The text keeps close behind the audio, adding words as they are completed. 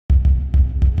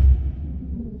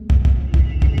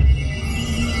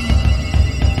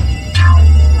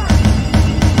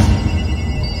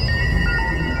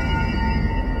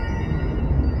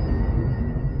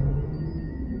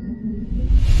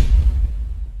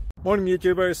Morning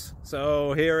YouTubers.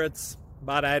 So here it's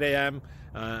about 8 a.m.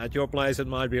 At your place it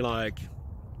might be like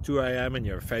 2 a.m. and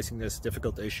you're facing this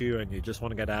difficult issue and you just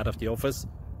want to get out of the office.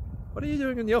 What are you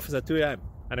doing in the office at 2 a.m.?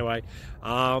 Anyway,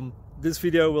 this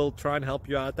video will try and help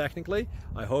you out technically.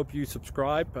 I hope you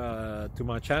subscribe to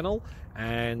my channel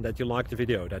and that you like the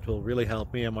video. That will really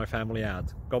help me and my family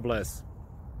out. God bless.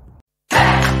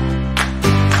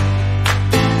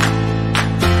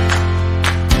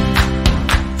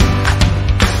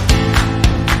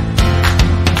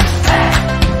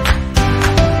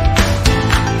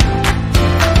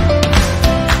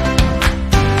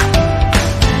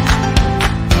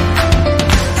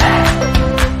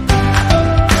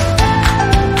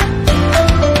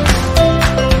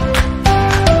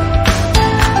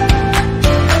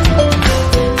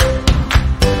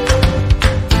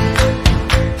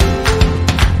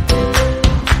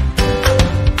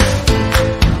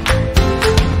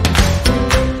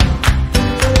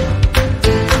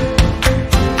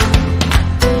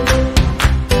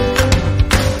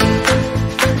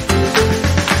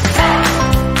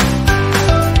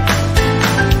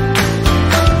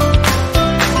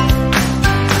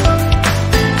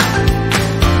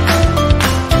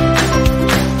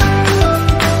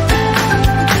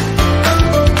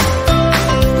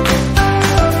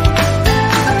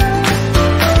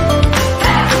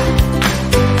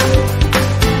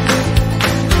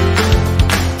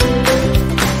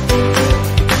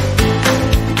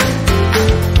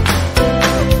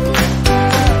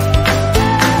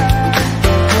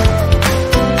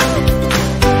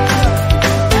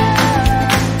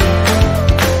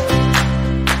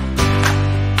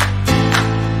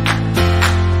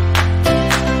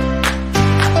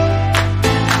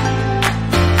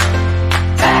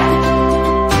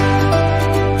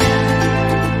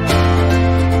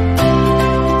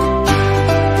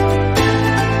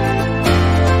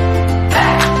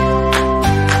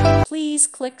 Please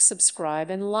click subscribe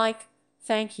and like.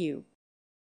 Thank you.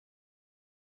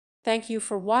 Thank you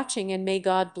for watching and may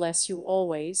God bless you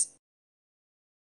always.